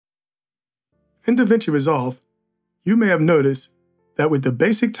In DaVinci Resolve, you may have noticed that with the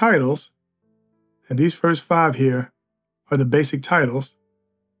basic titles, and these first 5 here are the basic titles,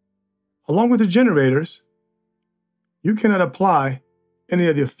 along with the generators, you cannot apply any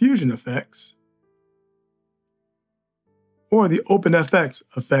of the Fusion effects or the OpenFX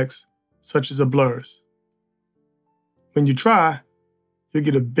effects, such as the blurs. When you try, you'll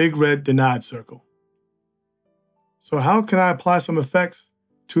get a big red denied circle. So how can I apply some effects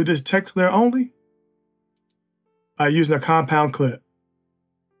to this text layer only? By using a compound clip.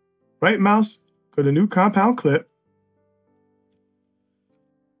 Right mouse, go to New Compound Clip,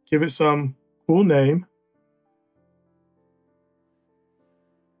 give it some cool name,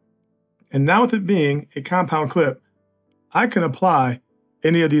 and now with it being a compound clip, I can apply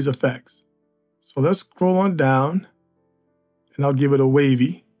any of these effects. So let's scroll on down, and I'll give it a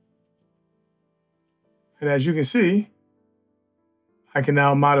wavy. And as you can see, I can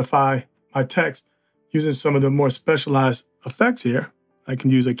now modify my text using some of the more specialized effects here. I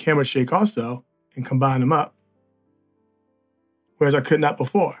can use a camera shake also and combine them up, whereas I could not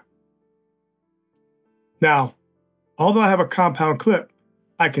before. Now, although I have a compound clip,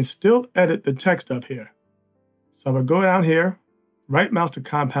 I can still edit the text up here. So I'm going to go down here, right mouse to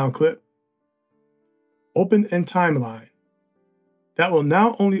compound clip, open in timeline. That will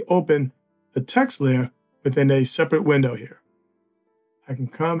now only open the text layer within a separate window here. I can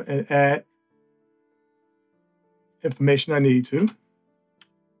come and add information I need to.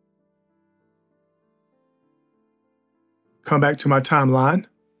 Come back to my timeline.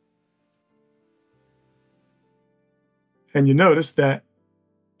 And you notice that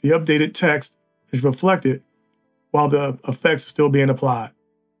the updated text is reflected while the effects are still being applied.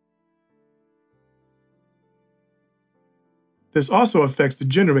 This also affects the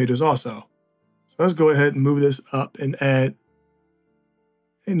generators also. So let's go ahead and move this up and add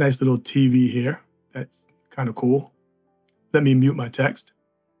a nice little TV here. That's kind of cool. Let me mute my text.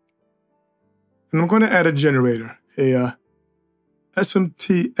 And I'm going to add a generator, a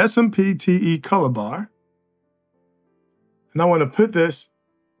SMPTE color bar. And I want to put this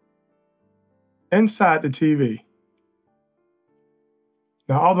inside the TV.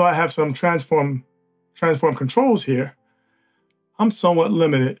 Now, although I have some transform controls here, I'm somewhat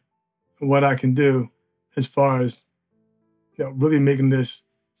limited in what I can do as far as really making this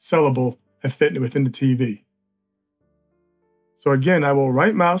sellable and fitting within the TV. So again, I will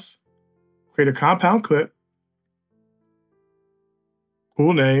right mouse, create a compound clip,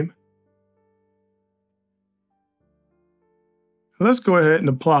 cool name. Let's go ahead and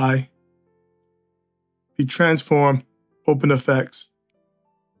apply the transform OpenFX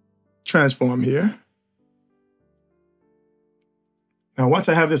transform here. Now, once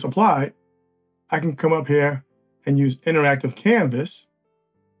I have this applied, I can come up here and use interactive canvas.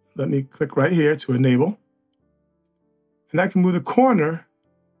 Let me click right here to enable. And I can move the corner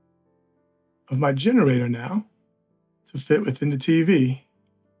of my generator now to fit within the TV.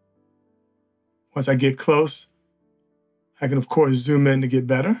 Once I get close, I can, of course, zoom in to get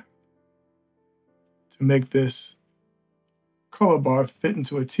better, to make this color bar fit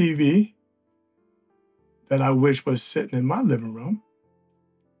into a TV that I wish was sitting in my living room.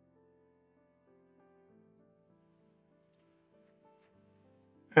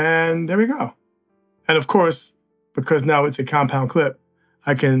 And there we go. And of course, because now it's a compound clip,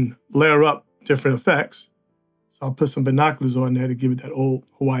 I can layer up different effects. So I'll put some binoculars on there to give it that old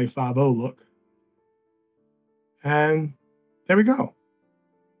Hawaii 5-0 look. And there we go.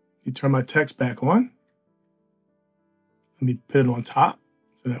 You turn my text back on. Let me put it on top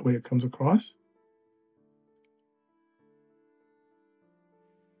so that way it comes across.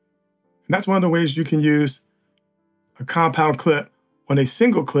 And that's one of the ways you can use a compound clip on a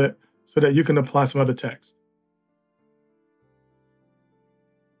single clip so that you can apply some other text.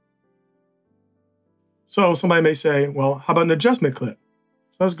 So somebody may say, well, how about an adjustment clip?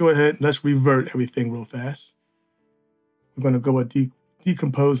 So let's go ahead and let's revert everything real fast. We're going to go with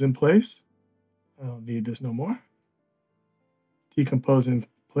decompose in place. I don't need this no more. Decompose in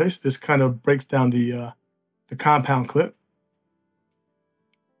place. This kind of breaks down the compound clip.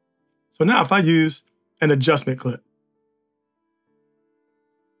 So now if I use an adjustment clip,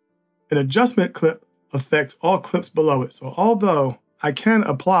 an adjustment clip affects all clips below it. So although I can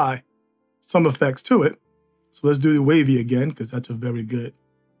apply some effects to it, so let's do the wavy again, because that's a very good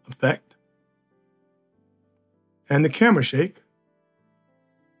effect. And the camera shake.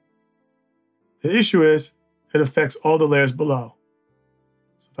 The issue is it affects all the layers below.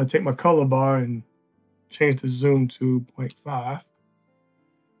 So if I take my color bar and change the zoom to 0.5,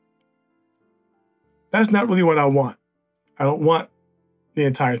 that's not really what I want. I don't want the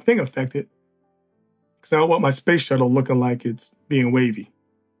entire thing affected. because I don't want my space shuttle looking like it's being wavy.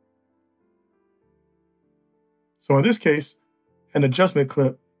 So in this case, an adjustment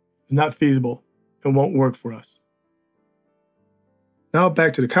clip is not feasible and won't work for us. Now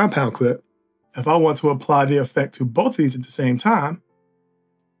back to the compound clip. If I want to apply the effect to both of these at the same time,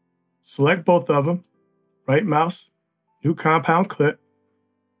 select both of them, right mouse, new compound clip,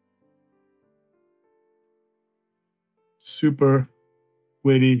 super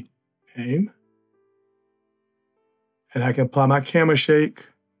witty aim. And I can apply my camera shake,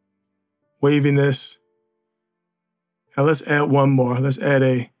 waviness. Now let's add one more. Let's add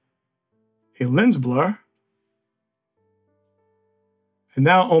a lens blur. And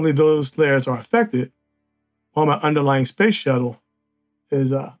now only those layers are affected, while my underlying space shuttle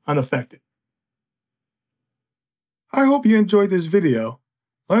is unaffected. I hope you enjoyed this video,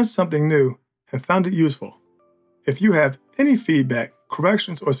 learned something new, and found it useful. If you have any feedback,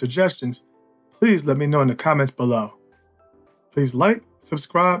 corrections, or suggestions, please let me know in the comments below. Please like,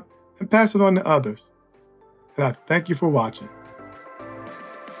 subscribe, and pass it on to others. And I thank you for watching.